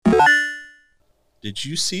Did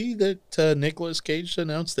you see that Nicolas Cage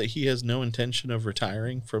announced that he has no intention of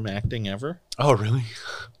retiring from acting ever? Oh, really?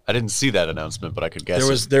 I didn't see that announcement, but I could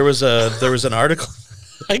guess. There was an article.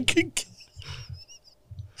 I could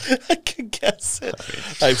guess it.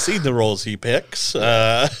 I've seen the roles he picks.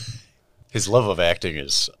 His love of acting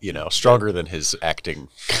is, stronger than his acting.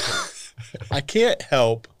 I can't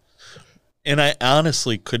help, and I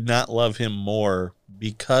honestly could not love him more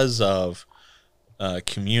because of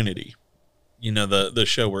Community. The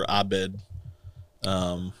show where Abed.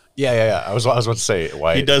 Yeah. I was about to say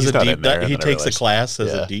why he does a deep dive. He takes a class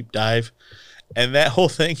as a deep dive, and that whole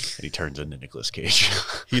thing. And he turns into Nicolas Cage.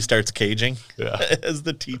 He starts caging. Yeah. As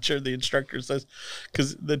the instructor says,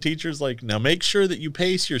 because the teacher's like, now make sure that you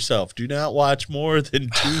pace yourself. Do not watch more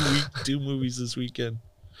than two movies this weekend.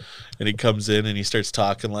 And he comes in and he starts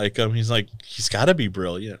talking like him. He's like, he's got to be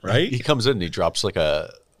brilliant, right? He comes in and he drops like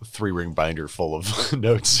a 3-ring binder full of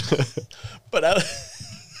notes. But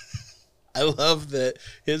I love that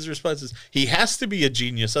his response is, he has to be a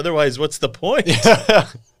genius. Otherwise, what's the point?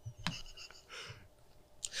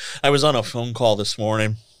 I was on a phone call this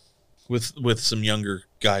morning with some younger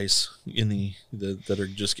guys that are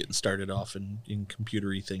just getting started off in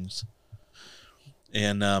computery things.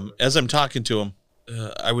 And as I'm talking to them,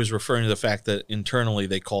 I was referring to the fact that internally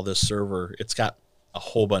they call this server, it's got a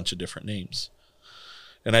whole bunch of different names.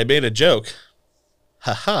 And I made a joke,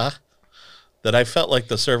 that I felt like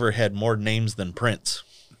the server had more names than Prince.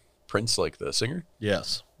 Prince, like the singer?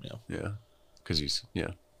 Yes. Yeah. Because he's,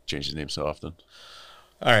 changed his name so often.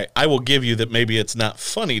 All right. I will give you that maybe it's not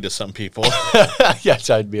funny to some people.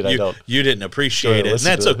 Yes, I admit I don't. You didn't appreciate it, and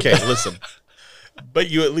that's okay. Listen.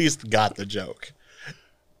 But you at least got the joke.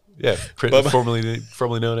 Yeah,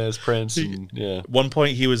 formerly known as Prince. And, At one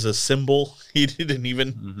point, he was a symbol. He didn't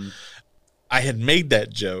even... Mm-hmm. I had made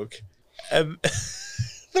that joke, and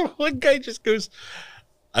the one guy just goes,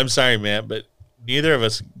 I'm sorry, man, but neither of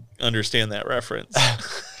us understand that reference.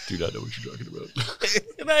 Do not know what you're talking about.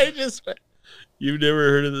 And I just went, you've never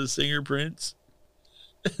heard of the singer Prince?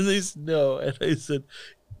 And they said, no. And I said,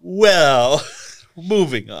 well,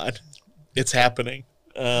 moving on. It's happening.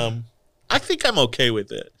 I think I'm okay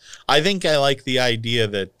with it. I think I like the idea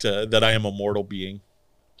that I am a mortal being.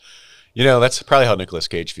 That's probably how Nicolas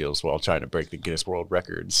Cage feels while trying to break the Guinness World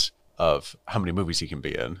Records of how many movies he can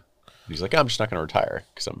be in. And he's like, I'm just not going to retire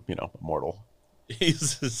because I'm, immortal.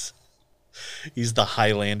 He's the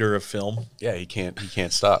Highlander of film. Yeah, he can't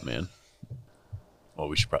stop, man. Well,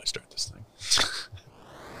 we should probably start this thing.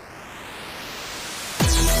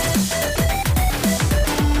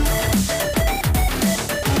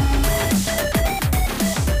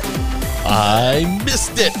 I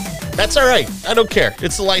missed it. That's all right. I don't care.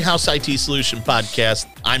 It's the Lighthouse IT Solution Podcast.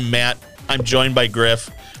 I'm Matt. I'm joined by Griff.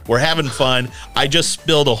 We're having fun. I just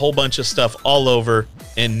spilled a whole bunch of stuff all over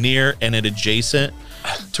and near and adjacent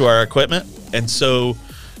to our equipment. And so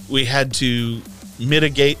we had to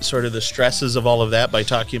mitigate sort of the stresses of all of that by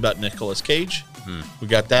talking about Nicolas Cage. We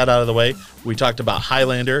got that out of the way. We talked about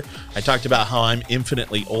Highlander. I talked about how I'm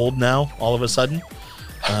infinitely old now all of a sudden.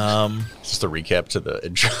 Just a recap to the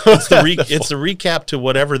intro. It's the recap to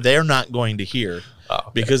whatever they're not going to hear,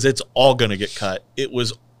 because it's all going to get cut. It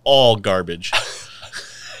was all garbage.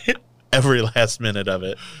 Every last minute of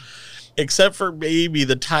it, except for maybe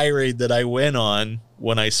the tirade that I went on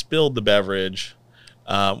when I spilled the beverage,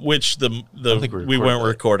 which we weren't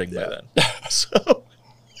recording by then. So,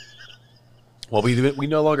 well, we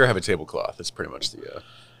no longer have a tablecloth. It's pretty much the.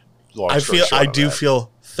 I do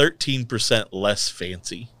feel 13% less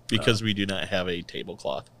fancy because we do not have a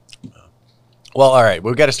tablecloth. Well, all right.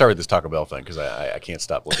 We've got to start with this Taco Bell thing because I can't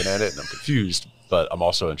stop looking at it and I'm confused, but I'm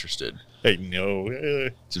also interested. I know.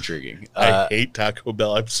 It's intriguing. I hate Taco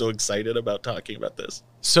Bell. I'm so excited about talking about this.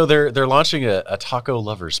 So they're launching a Taco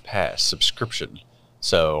Lovers Pass subscription.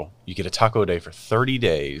 So you get a taco a day for 30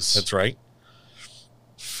 days. That's right.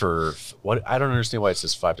 For what? I don't understand why it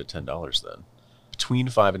says $5 to $10 then. Between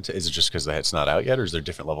 5 and 10, is it just because it's not out yet, or is there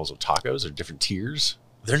different levels of tacos or different tiers?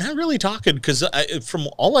 They're not really talking, because from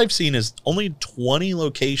all I've seen is only 20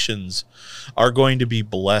 locations are going to be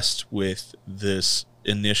blessed with this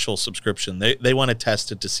initial subscription. They want to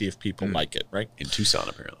test it to see if people like it, right? In Tucson,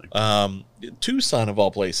 apparently. Tucson, of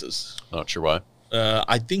all places. Not sure why.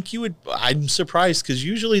 I think you would. I'm surprised, because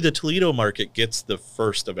usually the Toledo market gets the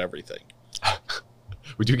first of everything.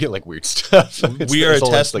 We do get like weird stuff. We are a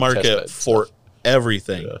test market for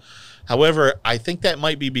everything. Yeah. However, I think that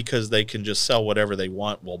might be because they can just sell whatever they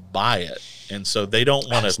want. We'll buy it, and so they don't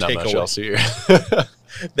want to take away. Else here.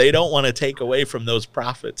 They don't want to take away from those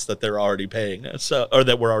profits that they're already paying us, or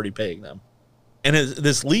that we're already paying them. And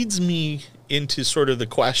this leads me into sort of the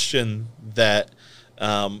question that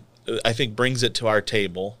I think brings it to our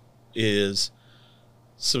table is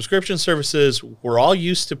subscription services. We're all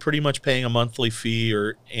used to pretty much paying a monthly fee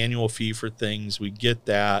or annual fee for things. We get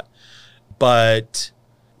that. But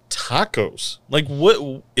tacos, like,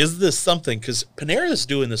 what is this something? Because Panera's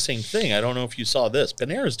doing the same thing. I don't know if you saw this.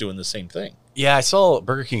 Panera's doing the same thing. Yeah, I saw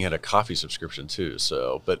Burger King had a coffee subscription too.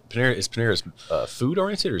 So, but Panera's food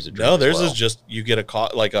oriented or is it drink? No, theirs as well? is just you get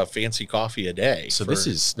like a fancy coffee a day. So this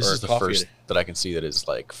is the first that I can see that is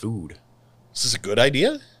like food. Is this a good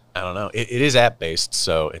idea? I don't know. It is app based,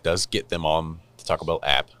 so it does get them on the Taco Bell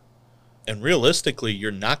app. And realistically,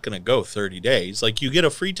 you're not going to go 30 days. Like, you get a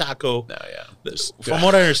free taco. No, yeah. From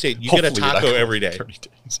what I understand, you get a taco every day. 30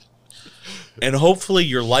 days. And hopefully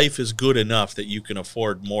your life is good enough that you can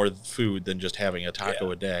afford more food than just having a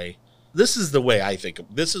taco a day. This is the way I think.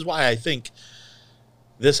 This is why I think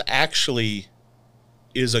this actually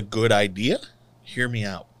is a good idea. Hear me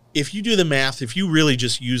out. If you do the math, if you really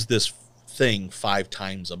just use this thing 5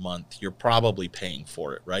 times a month, you're probably paying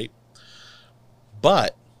for it, right?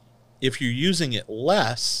 But if you're using it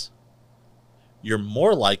less, you're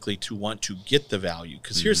more likely to want to get the value.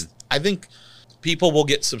 Because I think people will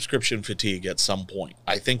get subscription fatigue at some point.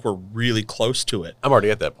 I think we're really close to it. I'm already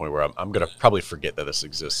at that point where I'm going to probably forget that this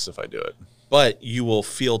exists if I do it. But you will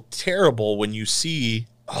feel terrible when you see,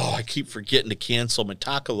 oh, I keep forgetting to cancel my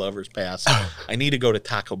Taco Lovers Pass. I need to go to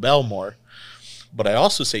Taco Bell more. But I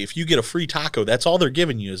also say if you get a free taco, that's all they're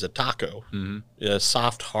giving you is a taco.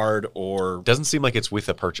 Soft, hard, or... Doesn't seem like it's with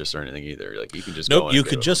a purchase or anything either. Like, you can just go. Nope, you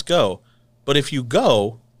could just go. But if you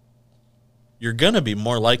go, you're going to be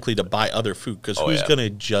more likely to buy other food because who's going to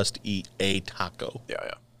just eat a taco?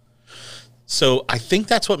 Yeah. So I think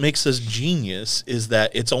that's what makes this genius is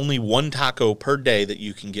that it's only one taco per day that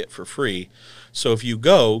you can get for free. So if you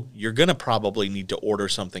go, you're going to probably need to order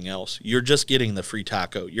something else. You're just getting the free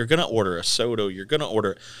taco. You're going to order a soda. You're going to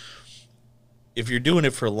order... If you're doing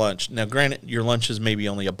it for lunch, now granted, your lunch is maybe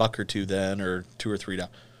only $1 or $2 then, or $2 or $3.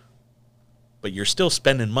 But you're still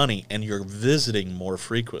spending money and you're visiting more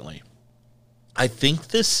frequently. I think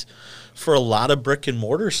this, for a lot of brick and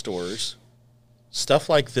mortar stores, stuff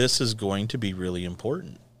like this is going to be really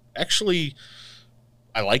important. Actually,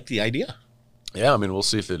 I like the idea. Yeah, I mean, we'll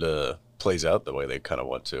see if it plays out the way they kind of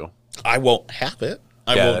want to. I won't have it.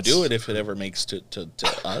 I won't do it if it ever makes to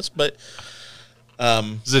us. But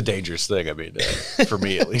this is a dangerous thing. I mean, for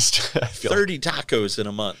me at least. I feel 30 tacos in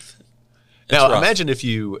a month. Now, imagine if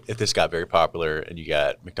this got very popular and you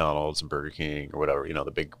got McDonald's and Burger King or whatever,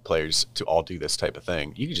 the big players to all do this type of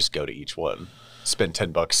thing. You could just go to each one, spend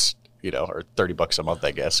 $10, or $30 a month,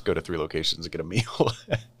 I guess, go to 3 locations and get a meal.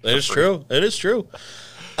 That is true. It is true.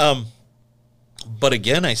 But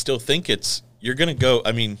again, I still think you're going to go,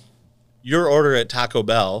 I mean, your order at Taco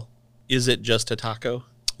Bell, is it just a taco?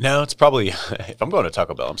 No, it's probably, if I'm going to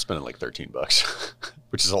Taco Bell, I'm spending like $13,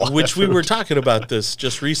 which is a lot. Which we were talking about this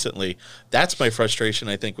just recently. That's my frustration,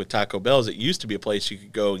 I think, with Taco Bell is it used to be a place you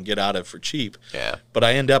could go and get out of for cheap. Yeah. But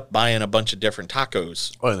I end up buying a bunch of different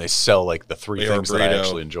tacos. Oh, and they sell like the 3 things that I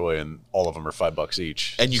actually enjoy, and all of them are $5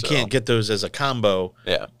 each. And you can't get those as a combo.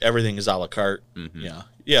 Yeah. Everything is a la carte. Yeah.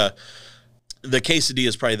 Yeah. The quesadilla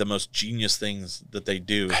is probably the most genius things that they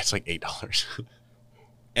do. It's like $8.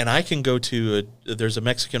 And I can go to there's a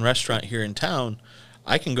Mexican restaurant here in town.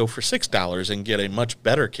 I can go for $6 and get a much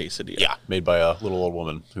better quesadilla. Yeah, made by a little old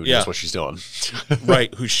woman who knows what she's doing.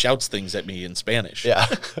 Right, who shouts things at me in Spanish. Yeah.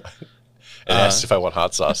 And asks if I want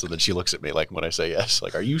hot sauce, and then she looks at me like when I say yes,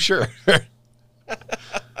 like, are you sure?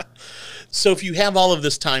 So if you have all of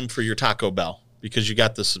this time for your Taco Bell because you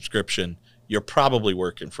got the subscription, you're probably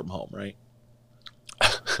working from home, right?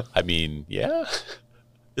 I mean, yeah.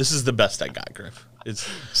 This is the best I got, Griff. This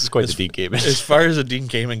is quite the Dean Kamen. As far as a Dean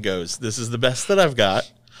Kamen goes, this is the best that I've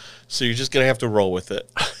got. So you're just going to have to roll with it.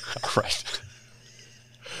 Right.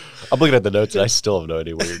 I'm looking at the notes and I still have no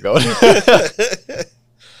idea where you're going.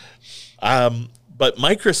 But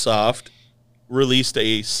Microsoft released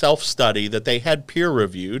a self-study that they had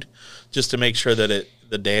peer-reviewed just to make sure that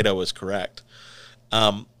the data was correct.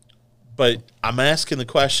 But I'm asking the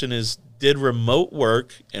question is, did remote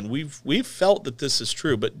work, and we've felt that this is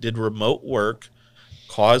true, but did remote work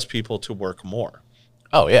cause people to work more?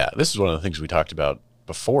 Oh, yeah. This is one of the things we talked about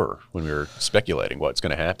before when we were speculating what's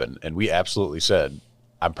going to happen. And we absolutely said,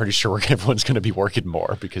 I'm pretty sure everyone's going to be working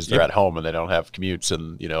more because they're at home and they don't have commutes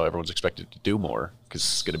and, everyone's expected to do more because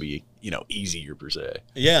it's going to be, easier per se.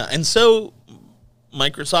 Yeah. And so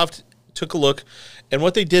Microsoft took a look, and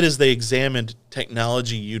what they did is they examined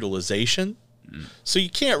technology utilization. So you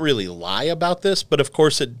can't really lie about this, but of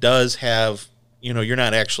course it does have, you're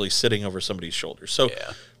not actually sitting over somebody's shoulder. So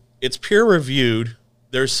it's peer reviewed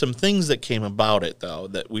there's some things that came about it, though,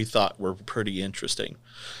 that we thought were pretty interesting.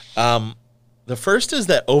 The first is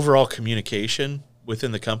that overall communication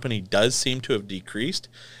within the company does seem to have decreased.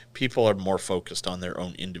 People are more focused on their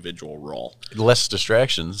own individual role. Less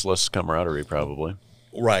distractions, less camaraderie, probably.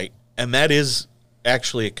 Right. And that is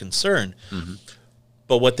actually a concern. Mm-hmm.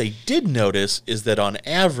 But what they did notice is that on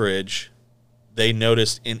average, they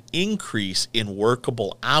noticed an increase in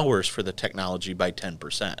workable hours for the technology by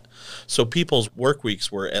 10%. So people's work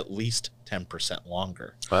weeks were at least 10%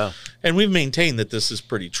 longer. Wow. And we've maintained that this is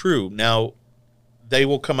pretty true. Now, they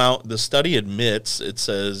will come out, the study admits, it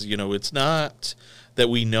says, it's not that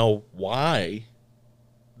we know why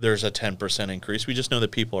there's a 10% increase. We just know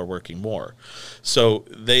that people are working more. So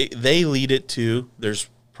they lead it to, there's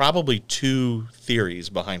probably two theories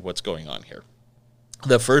behind what's going on here.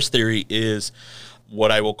 The first theory is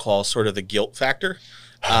what I will call sort of the guilt factor.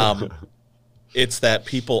 It's that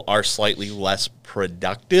people are slightly less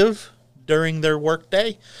productive during their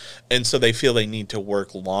workday, and so they feel they need to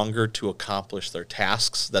work longer to accomplish their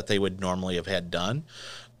tasks that they would normally have had done.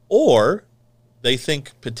 Or they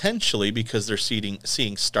think potentially because they're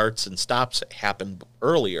seeing starts and stops happen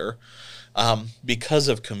earlier, because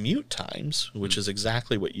of commute times, which is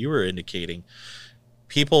exactly what you were indicating.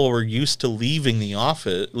 People were used to leaving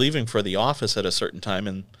for the office at a certain time,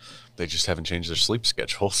 and they just haven't changed their sleep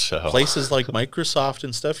schedule. So places like Microsoft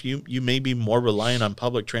and stuff, you may be more reliant on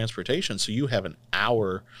public transportation, so you have an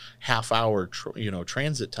half hour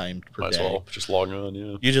transit time per Might day. as well just log on.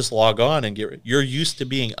 Yeah, you just log on and you're used to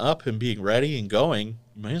being up and being ready and going.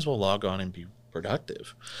 You might as well log on and be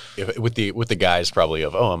productive. With the guys probably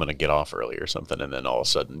of, I'm going to get off early or something, and then all of a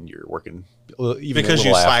sudden you're working even because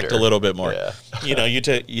you slacked a little bit more. Yeah.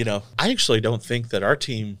 I actually don't think that our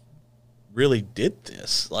team really did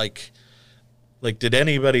this. Like did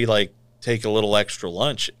anybody take a little extra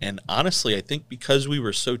lunch? And honestly, I think because we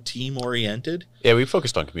were so team oriented. Yeah, we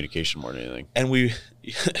focused on communication more than anything. And we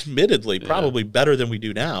admittedly probably better than we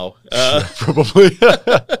do now. Probably.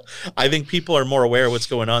 I think people are more aware of what's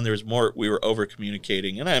going on. We were over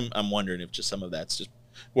communicating, and I'm wondering if just some of that's just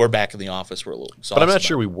we're back in the office, we're a little exhausted. But I'm not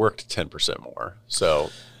sure we worked 10% more. So,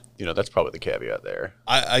 that's probably the caveat there.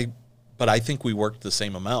 But I think we worked the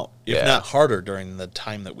same amount, if not harder, during the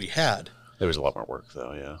time that we had. There was a lot more work,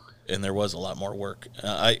 though, yeah. And there was a lot more work.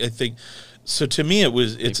 I think so. To me,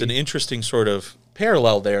 it's an interesting sort of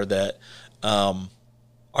parallel there that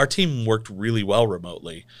our team worked really well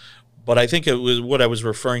remotely. But I think it was what I was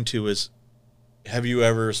referring to is, have you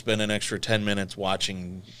ever spent an extra 10 minutes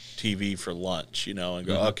watching TV for lunch, and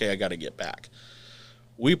go, okay, I got to get back.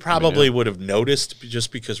 We probably would have noticed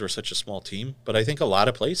just because we're such a small team. But I think a lot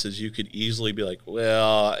of places you could easily be like,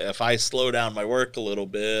 well, if I slow down my work a little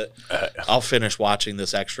bit, I'll finish watching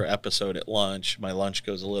this extra episode at lunch. My lunch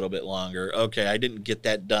goes a little bit longer. Okay, I didn't get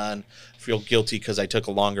that done. I feel guilty because I took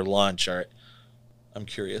a longer lunch. All right. I'm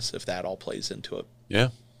curious if that all plays into it. Yeah.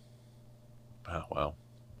 Oh, wow.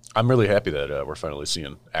 I'm really happy that we're finally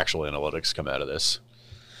seeing actual analytics come out of this.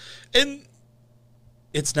 And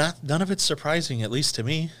none of it's surprising, at least to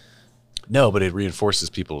me. No, but it reinforces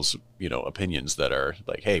people's, opinions that are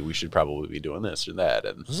like, hey, we should probably be doing this or that.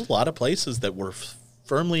 And there's a lot of places that were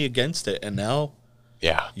firmly against it, and now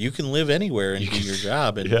you can live anywhere and do your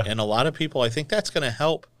job. And a lot of people, I think that's going to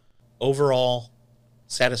help overall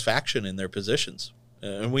satisfaction in their positions.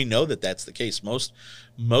 And we know that that's the case. Most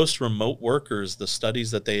remote workers, the studies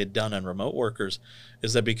that they had done on remote workers,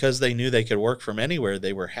 is that because they knew they could work from anywhere,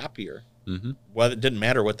 they were happier. Mm-hmm. Well, it didn't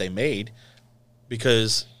matter what they made,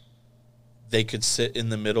 because they could sit in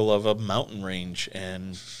the middle of a mountain range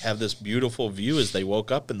and have this beautiful view as they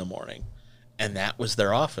woke up in the morning. And that was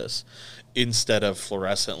their office, instead of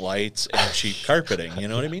fluorescent lights and cheap carpeting. You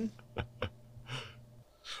know what I mean?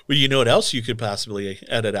 Well, you know what else you could possibly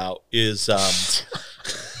edit out is...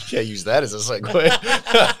 Can't use that as a segue.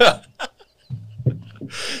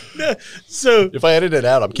 So if I edit it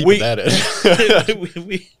out, I'm keeping that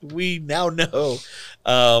in. we now know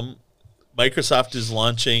Microsoft is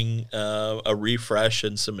launching a refresh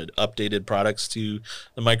and some updated products to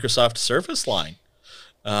the Microsoft Surface line,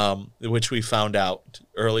 which we found out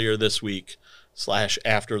earlier this week /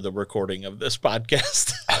 after the recording of this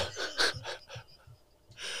podcast.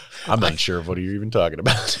 I'm not sure of what you're even talking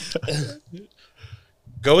about.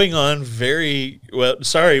 Going on very well.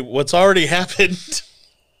 Sorry, what's already happened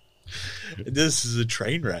This is a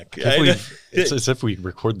train wreck. It's as if we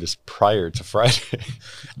record this prior to Friday.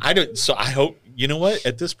 So I hope, you know what?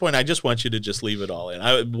 At this point, I just want you to just leave it all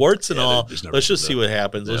in. Warts and all, let's just see what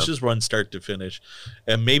happens. Let's just run start to finish.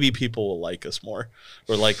 And maybe people will like us more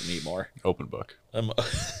or like me more. Open book.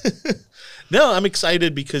 No, I'm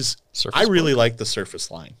excited because I really like the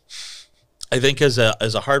Surface line. I think as a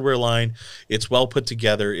hardware line, it's well put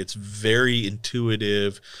together. It's very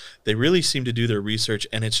intuitive. They really seem to do their research,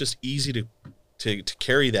 and it's just easy to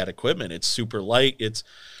carry that equipment. It's super light.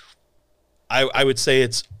 I would say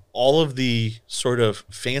it's all of the sort of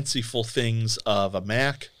fanciful things of a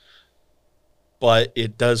Mac, but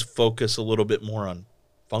it does focus a little bit more on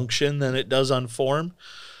function than it does on form.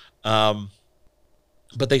 But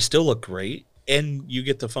they still look great. And you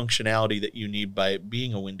get the functionality that you need by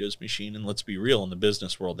being a Windows machine. And let's be real, in the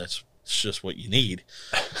business world, that's just what you need.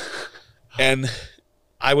 And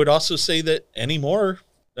I would also say that anymore,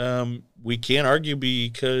 we can't argue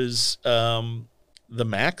because the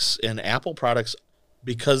Macs and Apple products,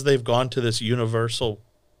 because they've gone to this universal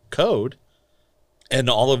code and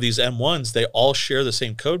all of these M1s, they all share the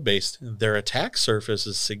same code base. Their attack surface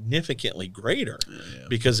is significantly greater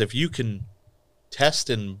because if you can test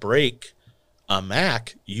and break a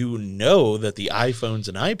Mac, you know that the iPhones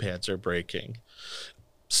and iPads are breaking.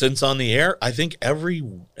 Since on the air, I think every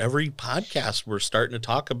podcast we're starting to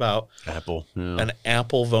talk about Apple, an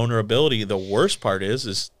Apple vulnerability. The worst part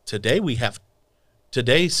is today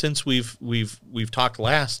since we've talked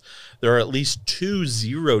last, there are at least 2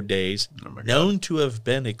 0 days known to have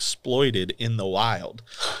been exploited in the wild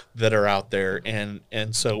that are out there, and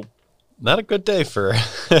so not a good day for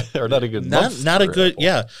or not a good month not a good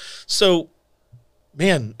Apple. So.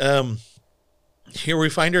 Man, here we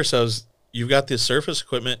find ourselves. You've got this Surface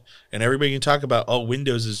equipment, and everybody can talk about, oh,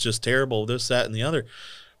 Windows is just terrible, this, that, and the other.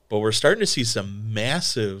 But we're starting to see some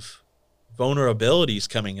massive vulnerabilities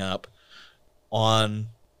coming up on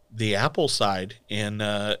the Apple side, and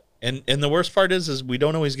the worst part is we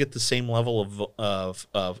don't always get the same level of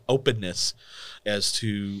openness as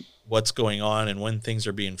to what's going on and when things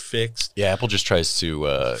are being fixed. Yeah, Apple just tries to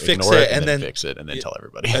fix ignore it and then fix it and then tell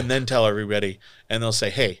everybody. And then tell everybody. And they'll say,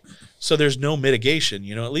 hey, so there's no mitigation.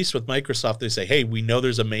 You know, at least with Microsoft, they say, hey, we know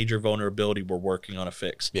there's a major vulnerability. We're working on a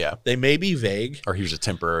fix. Yeah. They may be vague. Or here's a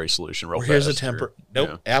temporary solution real fast. Here's a temporary.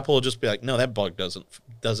 Nope. Yeah. Apple will just be like, no, that bug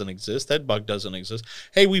doesn't exist. That bug doesn't exist.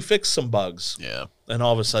 Hey, we fixed some bugs. Yeah. And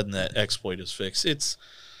all of a sudden that exploit is fixed. It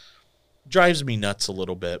drives me nuts a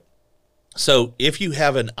little bit. So if you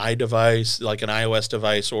have an iDevice, like an iOS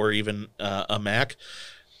device or even a Mac,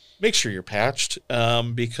 make sure you're patched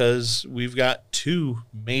because we've got 2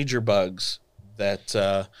 major bugs that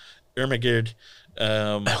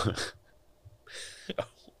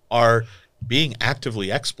are being actively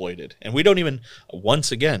exploited. And we don't even,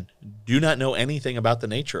 once again, do not know anything about the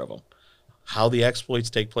nature of them. How the exploits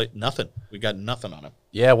take place, nothing. We got nothing on them.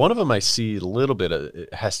 Yeah, one of them I see a little bit.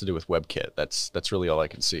 It has to do with WebKit. That's really all I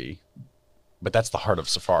can see. But that's the heart of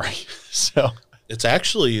Safari. So it's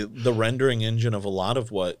actually the rendering engine of a lot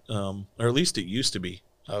of what, or at least it used to be,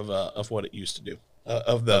 of what it used to do,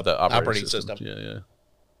 of the operating system. Yeah.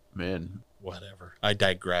 Man. Whatever. I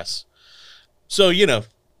digress. So, you know,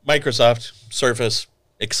 Microsoft, Surface,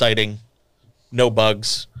 exciting, no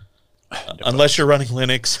bugs, unless you're running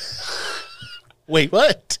Linux. Wait,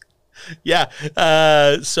 what? Yeah.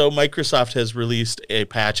 So Microsoft has released a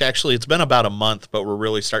patch. Actually, it's been about a month, but we're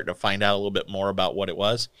really starting to find out a little bit more about what it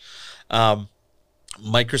was.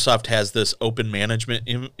 Microsoft has this open management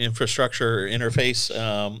infrastructure interface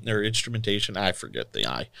or instrumentation. I forget the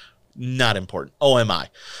I. Not important. OMI.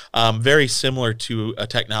 Very similar to a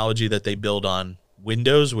technology that they build on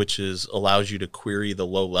Windows, which allows you to query the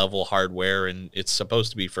low-level hardware, and it's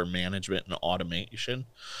supposed to be for management and automation.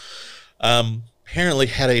 Apparently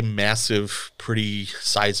had a massive, pretty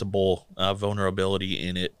sizable vulnerability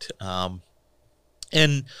in it.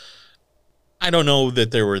 And I don't know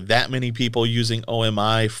that there were that many people using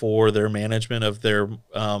OMI for their management of their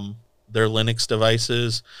Linux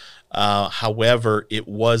devices. However, it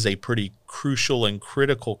was a pretty crucial and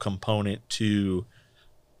critical component to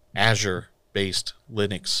Azure-based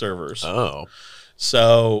Linux servers. Oh.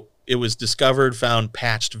 So it was discovered, found,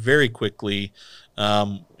 patched very quickly,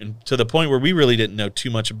 and to the point where we really didn't know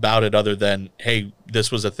too much about it other than, hey,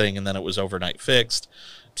 this was a thing, and then it was overnight fixed.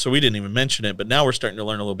 So we didn't even mention it, but now we're starting to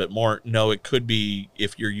learn a little bit more. No, it could be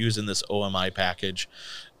if you're using this OMI package.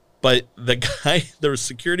 But the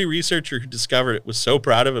security researcher who discovered it was so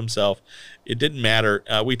proud of himself, it didn't matter.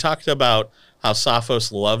 We talked about how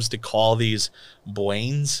Sophos loves to call these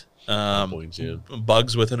bugs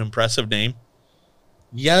with an impressive name.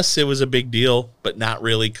 Yes, it was a big deal, but not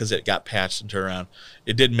really because it got patched and turned around.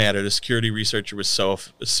 It didn't matter. The security researcher was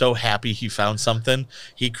so happy he found something.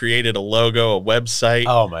 He created a logo, a website.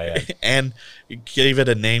 Oh, man. And gave it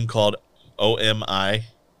a name called OMI.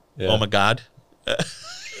 Yeah. Oh, my God.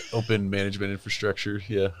 Open Management Infrastructure.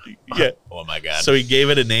 Yeah. Yeah. Oh, my God. So he gave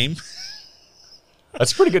it a name.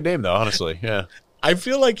 That's a pretty good name, though, honestly. Yeah. I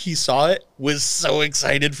feel like he saw it, was so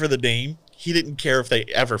excited for the name, he didn't care if they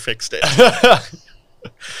ever fixed it.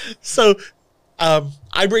 So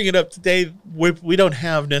I bring it up today. We don't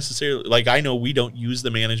have necessarily, like, I know we don't use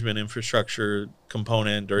the management infrastructure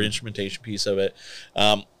component or instrumentation piece of it.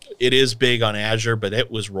 It is big on Azure, but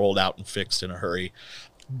it was rolled out and fixed in a hurry.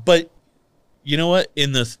 But you know what?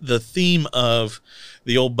 In the theme of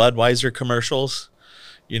the old Budweiser commercials,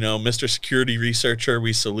 you know, Mr. Security Researcher,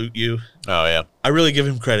 we salute you. Oh, yeah. I really give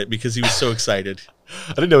him credit because he was so excited.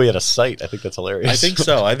 I didn't know he had a site. I think that's hilarious. I think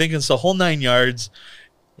so. I think it's the whole 9 yards.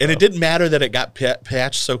 And it didn't matter that it got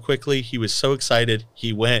patched so quickly. He was so excited.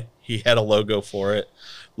 He went. He had a logo for it.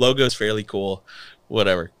 Logo's fairly cool.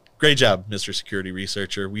 Whatever. Great job, Mr. Security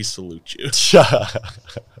Researcher. We salute you.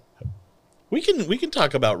 We can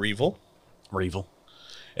talk about Revel.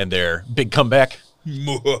 And their big comeback.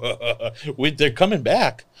 They're coming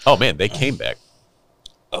back. Oh, man, they came back.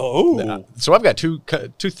 Oh. So I've got two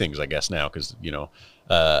things, I guess, now, because, you know,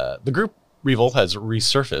 the group Revel has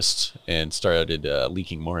resurfaced and started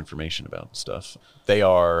leaking more information about stuff. They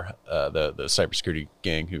are the cybersecurity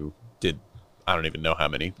gang who did, I don't even know how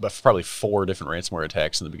many, but probably 4 different ransomware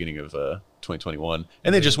attacks in the beginning of 2021.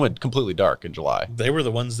 And they just went completely dark in July. They were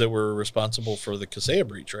the ones that were responsible for the Kaseya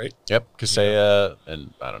breach, right? Yep, Kaseya,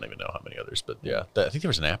 and I don't even know how many others, but yeah. I think there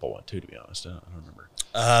was an Apple one, too, to be honest. I don't remember.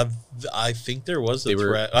 I think there was a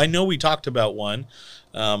threat. I know we talked about one.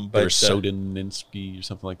 But there was Sodininsky or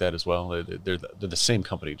something like that as well. They're the same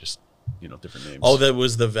company, just, you know, different names. Oh, that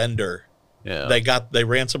was the vendor. Yeah. They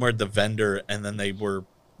ransomwared the vendor, and then they were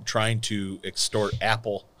trying to extort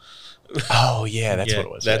Apple. Oh, yeah, that's what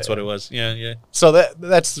it was. That's what it was. Yeah. So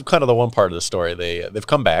that's kind of the one part of the story. They've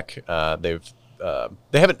come back. They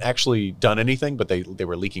haven't actually done anything, but they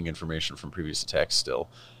were leaking information from previous attacks still.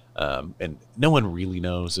 And no one really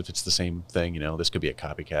knows if it's the same thing. You know, this could be a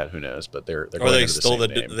copycat. Who knows? But they're going under the same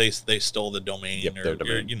name. They stole the domain. Yep, their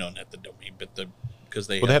domain. Or, you know, not the domain, but because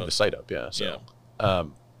they have the site up. Yeah. So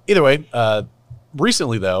either way,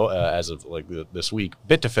 recently though, as of like this week,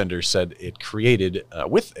 Bitdefender said it created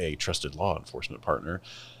with a trusted law enforcement partner,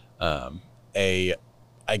 I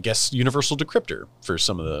guess universal decryptor for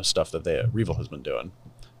some of the stuff that Revel has been doing.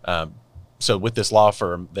 So with this law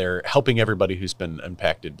firm, they're helping everybody who's been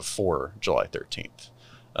impacted before July 13th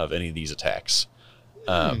of any of these attacks.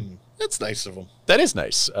 That's nice of them. That is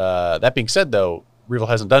nice. That being said, though, Revel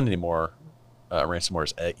hasn't done any more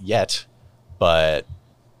ransomwares yet. But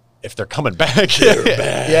if they're coming back,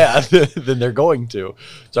 yeah, then they're going to.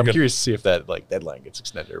 So I'm curious to see if that like deadline gets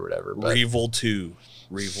extended or whatever. But Revel 2,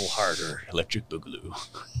 Revel harder, Electric Boogaloo.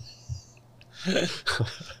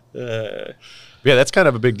 Yeah, that's kind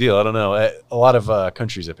of a big deal. I don't know. A lot of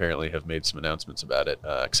countries apparently have made some announcements about it,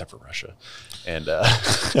 except for Russia. And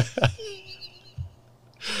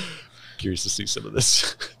curious to see some of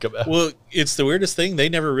this come out. Well, it's the weirdest thing. They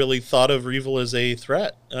never really thought of Revel as a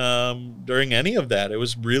threat during any of that. It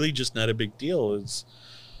was really just not a big deal. It's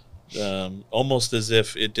almost as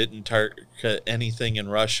if it didn't target anything in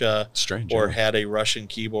Russia. Strange, or had a Russian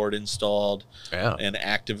keyboard installed and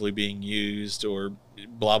actively being used, or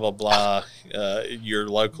blah, blah, blah. Your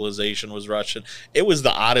localization was Russian. It was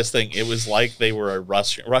the oddest thing. It was like they were a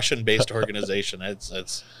Russian-based organization.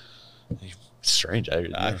 It's strange. I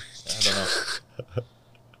don't know.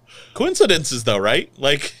 Coincidences, though, right?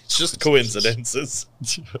 Like, it's just coincidences.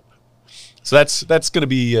 So that's going to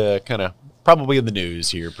be kind of probably in the news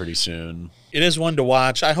here pretty soon. It is one to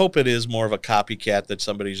watch. I hope it is more of a copycat, that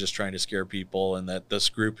somebody's just trying to scare people, and that this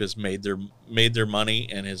group has made their money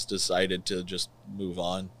and has decided to just move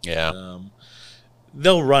on. Yeah.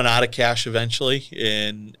 They'll run out of cash eventually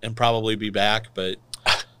and probably be back, but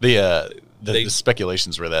the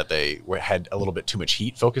speculations were that they had a little bit too much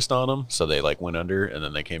heat focused on them, so they like went under and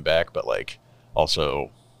then they came back. But like also,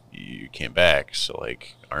 you came back, so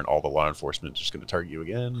like, aren't all the law enforcement just going to target you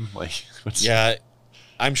again? Like, yeah,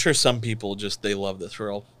 I'm sure some people they love the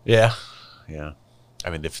thrill. Yeah. I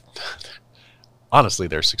mean, honestly,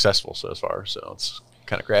 they're successful so far, so it's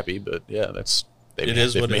kind of crappy. But yeah,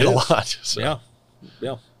 they've made a lot. So.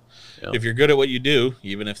 Yeah. If you're good at what you do,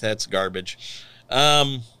 even if that's garbage. How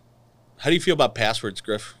do you feel about passwords,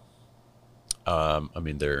 Griff? I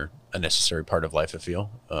mean, they're a necessary part of life, I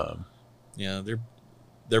feel. Yeah,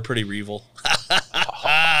 they're pretty Revel.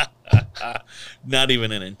 Not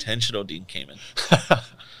even an intentional Dean Kamen.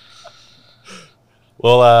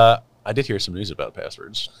 Well, I did hear some news about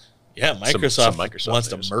passwords. Yeah, Microsoft, some Microsoft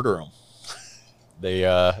wants news. to murder them. They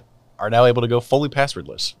are now able to go fully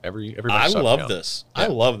passwordless. Every Microsoft I love account. this. Yeah. I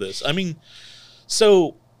love this. I mean,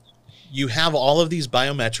 so you have all of these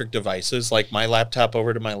biometric devices, like my laptop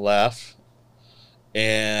over to my left,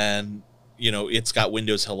 and it's got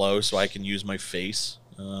Windows Hello, so I can use my face,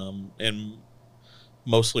 and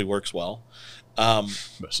mostly works well.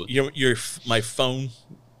 Mostly. My phone,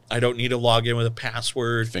 I don't need to log in with a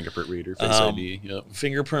password. Fingerprint reader, Face ID. Yep.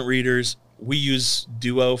 Fingerprint readers. We use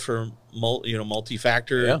Duo for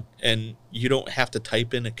multi-factor, and you don't have to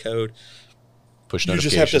type in a code. Push You notifications.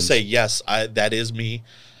 just have to say, yes, that is me.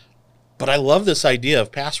 But I love this idea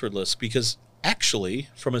of passwordless because actually,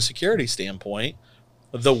 from a security standpoint,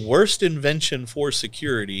 the worst invention for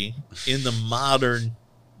security in the modern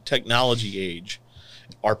technology age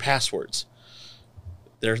are passwords.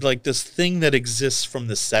 There's like this thing that exists from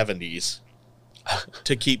the 70s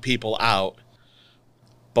to keep people out.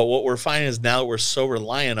 But what we're finding is now that we're so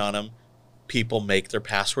reliant on them, people make their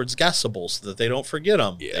passwords guessable so that they don't forget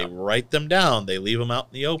them. Yeah. They write them down. They leave them out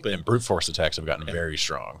in the open. And brute force attacks have gotten very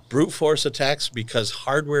strong. Brute force attacks, because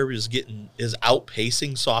hardware is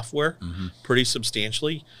outpacing software pretty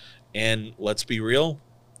substantially. And let's be real,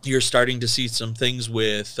 you're starting to see some things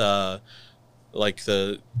with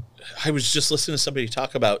I was just listening to somebody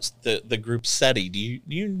talk about the group SETI. Do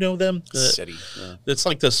you know them? SETI. It's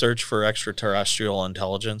like the search for extraterrestrial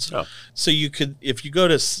intelligence. Oh. So you could, if you go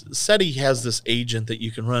to SETI, has this agent that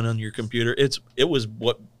you can run on your computer. It was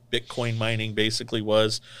what Bitcoin mining basically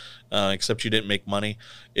was, except you didn't make money.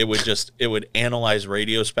 It would analyze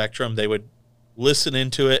radio spectrum. They would listen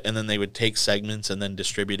into it, and then they would take segments and then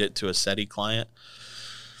distribute it to a SETI client,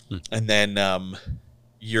 and then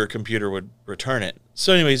your computer would return it.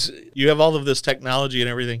 So anyways, you have all of this technology and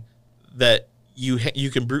everything that you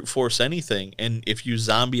can brute force anything. And if you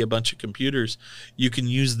zombie a bunch of computers, you can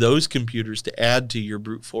use those computers to add to your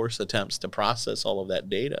brute force attempts to process all of that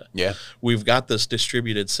data. Yeah. We've got this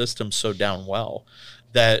distributed system so down well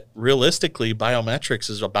that realistically biometrics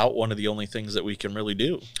is about one of the only things that we can really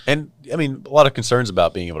do. And I mean, a lot of concerns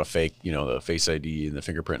about being able to fake, the Face ID and the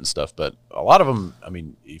fingerprint and stuff. But a lot of them, I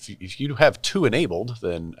mean, if you have two enabled,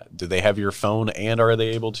 then do they have your phone and are they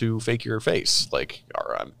able to fake your face?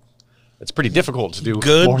 It's pretty difficult to do.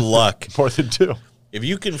 Good luck. More than two. If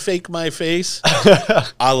you can fake my face,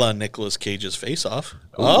 a la Nicolas Cage's Face Off.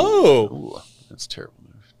 Ooh, that's terrible.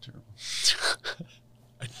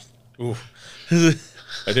 Ooh.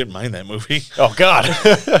 I didn't mind that movie. Oh, God.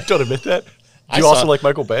 Don't admit that. Do you also like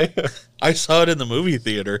Michael Bay? I saw it in the movie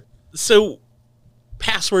theater. So,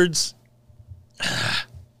 passwords,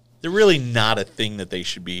 they're really not a thing that they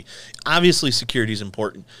should be. Obviously, security is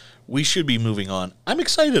important. We should be moving on. I'm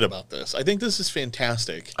excited about this. I think this is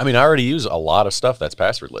fantastic. I mean, I already use a lot of stuff that's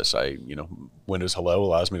passwordless. Windows Hello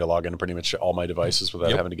allows me to log into pretty much all my devices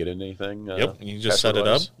without having to get into anything. Yep, you just set it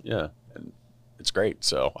up. Yeah, and it's great.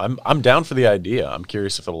 So I'm down for the idea. I'm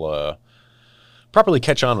curious if it'll properly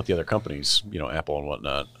catch on with the other companies, Apple and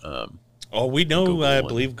whatnot. We know. I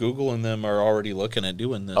believe Google and them are already looking at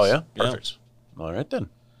doing this. Oh yeah, perfect. Yeah. All right then.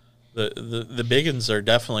 The big uns are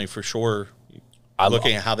definitely for sure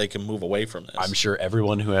looking at how they can move away from this. I'm sure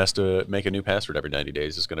everyone who has to make a new password every 90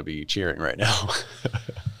 days is going to be cheering right now.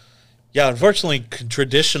 Yeah, unfortunately,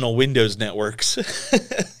 traditional Windows networks,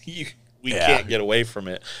 we can't get away from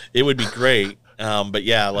it. It would be great. But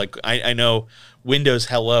yeah, like I know Windows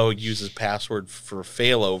Hello uses password for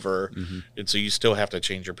failover, and so you still have to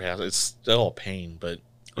change your password. It's still a pain, but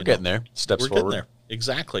we're getting there. Steps forward. Getting there.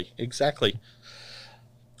 Exactly.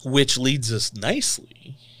 Which leads us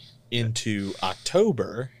nicely into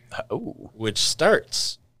October, which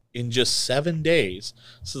starts in just 7 days.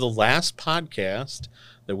 So the last podcast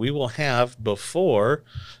that we will have before,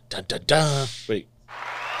 wait,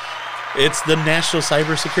 it's the National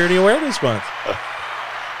Cybersecurity Awareness Month.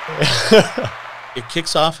 It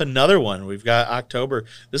kicks off another one. We've got October.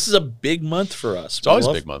 This is a big month for us. It's always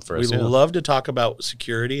a big month for us. We love to talk about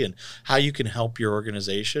security and how you can help your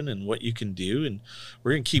organization and what you can do, and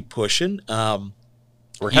we're going to keep pushing.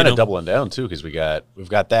 We're kind of doubling down too because we've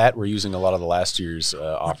got that. We're using a lot of the last year's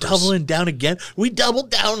offers. We're doubling down again. We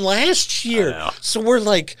doubled down last year, so we're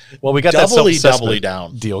like, we got doubly that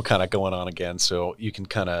down deal kind of going on again. So you can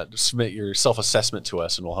kind of submit your self-assessment to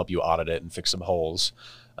us, and we'll help you audit it and fix some holes.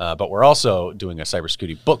 But we're also doing a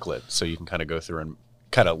cybersecurity booklet, so you can kind of go through and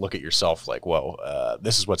kind of look at yourself like, whoa,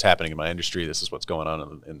 this is what's happening in my industry. This is what's going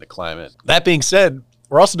on in the climate. That being said,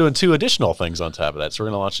 we're also doing 2 additional things on top of that. So we're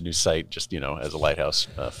going to launch a new site just, as a lighthouse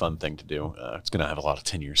fun thing to do. It's going to have a lot of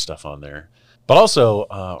 10-year stuff on there. But also,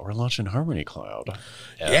 we're launching Harmony Cloud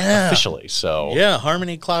officially. So yeah,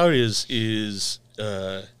 Harmony Cloud is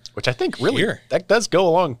which I think really that does go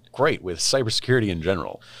along great with cybersecurity in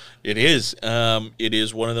general. It is. It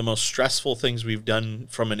is one of the most stressful things we've done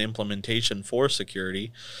from an implementation for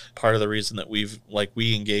security. Part of the reason that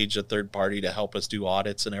we engage a third party to help us do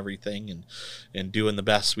audits and everything, and doing the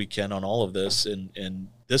best we can on all of this. And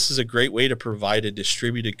this is a great way to provide a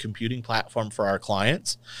distributed computing platform for our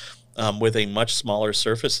clients. With a much smaller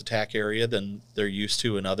surface attack area than they're used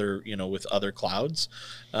to in other, with other clouds.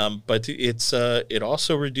 But it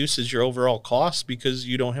also reduces your overall costs because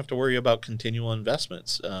you don't have to worry about continual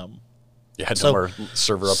investments. No more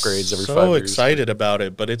server upgrades every 5 years. So excited about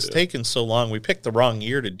it, but it's taken so long. We picked the wrong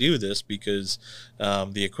year to do this because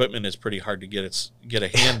the equipment is pretty hard to get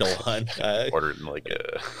a handle on. Ordered in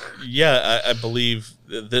I believe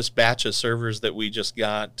this batch of servers that we just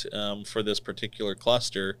got for this particular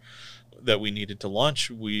cluster that we needed to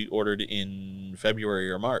launch, we ordered in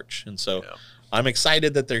February or March. And so I'm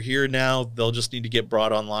excited that they're here now. They'll just need to get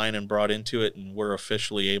brought online and brought into it, and we're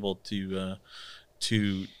officially able to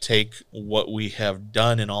take what we have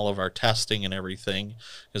done in all of our testing and everything,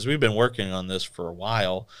 because we've been working on this for a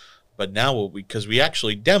while, but now because we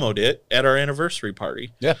actually demoed it at our anniversary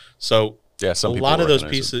party. Yeah. So a lot of those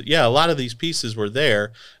pieces, a lot of these pieces were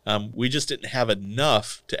there. We just didn't have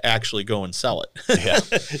enough to actually go and sell it. Yeah.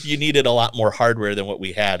 You needed a lot more hardware than what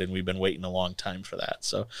we had, and we've been waiting a long time for that.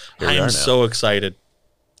 So I am so excited.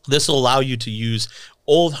 This will allow you to use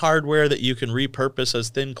old hardware that you can repurpose as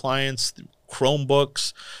thin clients,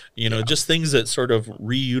 Chromebooks, just things that sort of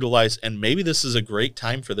reutilize. And maybe this is a great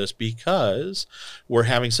time for this because we're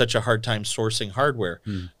having such a hard time sourcing hardware.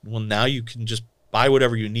 Well, now you can just buy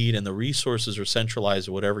whatever you need, and the resources are centralized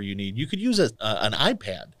to whatever you need. You could use an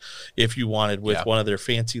iPad if you wanted with one of their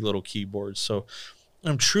fancy little keyboards. So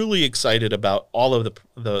I'm truly excited about all of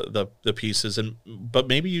the pieces, but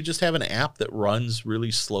maybe you just have an app that runs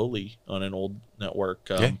really slowly on an old network.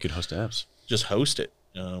 You could host apps. Just host it.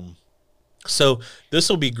 So this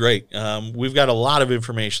will be great. We've got a lot of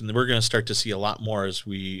information that we're going to start to see a lot more as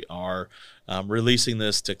we are releasing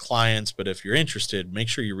this to clients. But if you're interested, make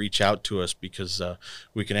sure you reach out to us, because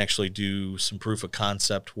we can actually do some proof of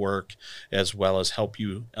concept work as well as help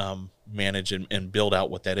you manage and build out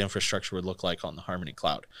what that infrastructure would look like on the Harmony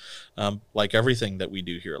Cloud. Like everything that we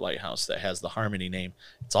do here at Lighthouse that has the Harmony name,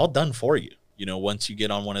 it's all done for you. Once you get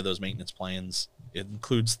on one of those maintenance plans, it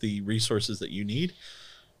includes the resources that you need.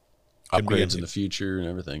 Upgrades in the future and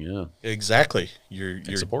everything, Exactly. Your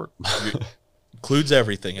support includes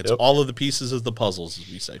everything. It's all of the pieces of the puzzles,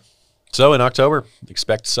 as we say. So in October,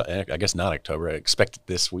 I guess not October, I expect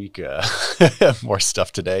this week more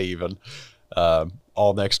stuff today even,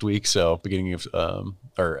 all next week. So beginning of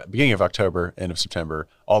October, end of September,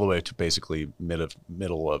 all the way to basically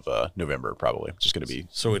middle of November, probably. It's just going to be.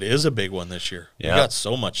 So it is a big one this year. Yeah. We got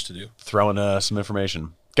so much to do. Throwing some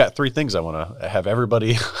information. Got 3 things I want to have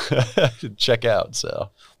everybody check out.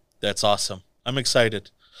 So that's awesome. I'm excited.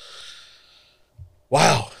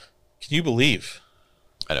 Wow. Can you believe?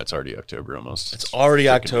 I know it's already October almost. It's already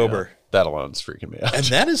October. That alone's freaking me out. And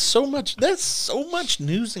that is so much. That's so much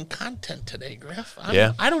news and content today, Griff.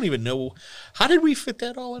 I don't even know. How did we fit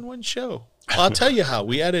that all in one show? Well, I'll tell you how.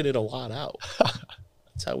 We edited a lot out.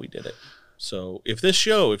 That's how we did it. So if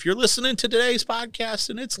you're listening to today's podcast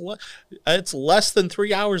and it's less than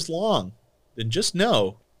 3 hours long, then just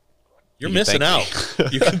know you're missing out.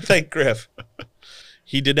 You can thank Griff.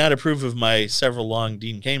 He did not approve of my several long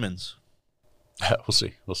Dean Caymans. We'll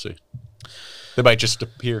see. They might just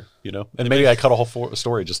appear, and maybe I cut a whole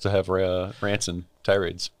story just to have rants and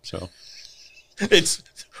tirades. So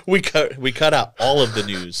we cut out all of the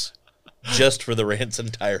news. Just for the rants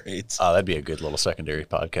and tirades. That'd be a good little secondary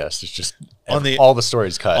podcast. It's just all the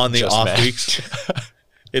stories cut on the off weeks.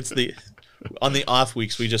 On the off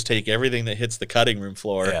weeks, we just take everything that hits the cutting room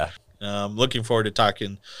floor. Yeah. Looking forward to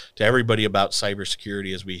talking to everybody about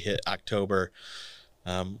cybersecurity as we hit October.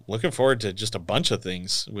 Looking forward to just a bunch of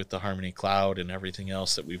things with the Harmony Cloud and everything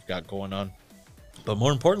else that we've got going on. But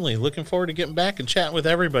more importantly, looking forward to getting back and chatting with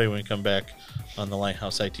everybody when we come back on the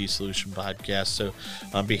Lighthouse IT Solution Podcast. So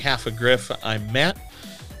on behalf of Griff, I'm Matt.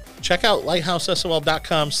 Check out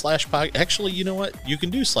lighthousesol.com/podcast. Actually, you know what? You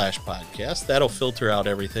can do /podcast. That'll filter out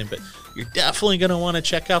everything. But you're definitely going to want to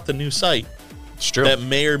check out the new site. It's true. That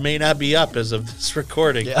may or may not be up as of this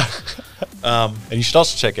recording. Yeah. And you should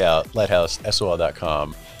also check out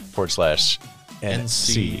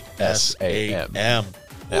lighthousesol.com/NCSAM. Yeah.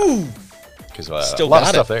 Because a lot of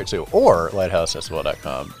stuff there too. Or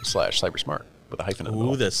lighthousesol.com/cybersmart. with a hyphen in the Ooh,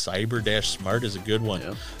 middle. the Cyber Smart is a good one.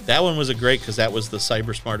 Yeah. That one was a great because that was the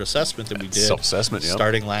Cyber Smart assessment that we did Self-assessment, yeah.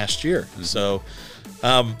 starting last year. So,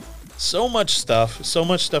 so much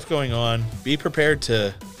stuff going on. Be prepared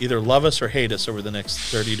to either love us or hate us over the next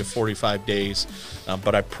 30 to 45 days.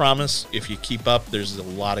 But I promise, if you keep up, there's a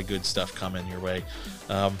lot of good stuff coming your way.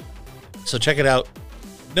 So check it out.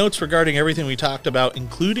 Notes regarding everything we talked about,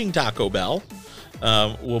 including Taco Bell,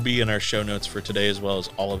 will be in our show notes for today, as well as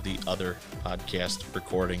all of the other podcast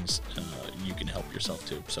recordings you can help yourself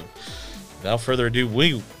to. So without further ado,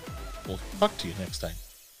 we will talk to you next time.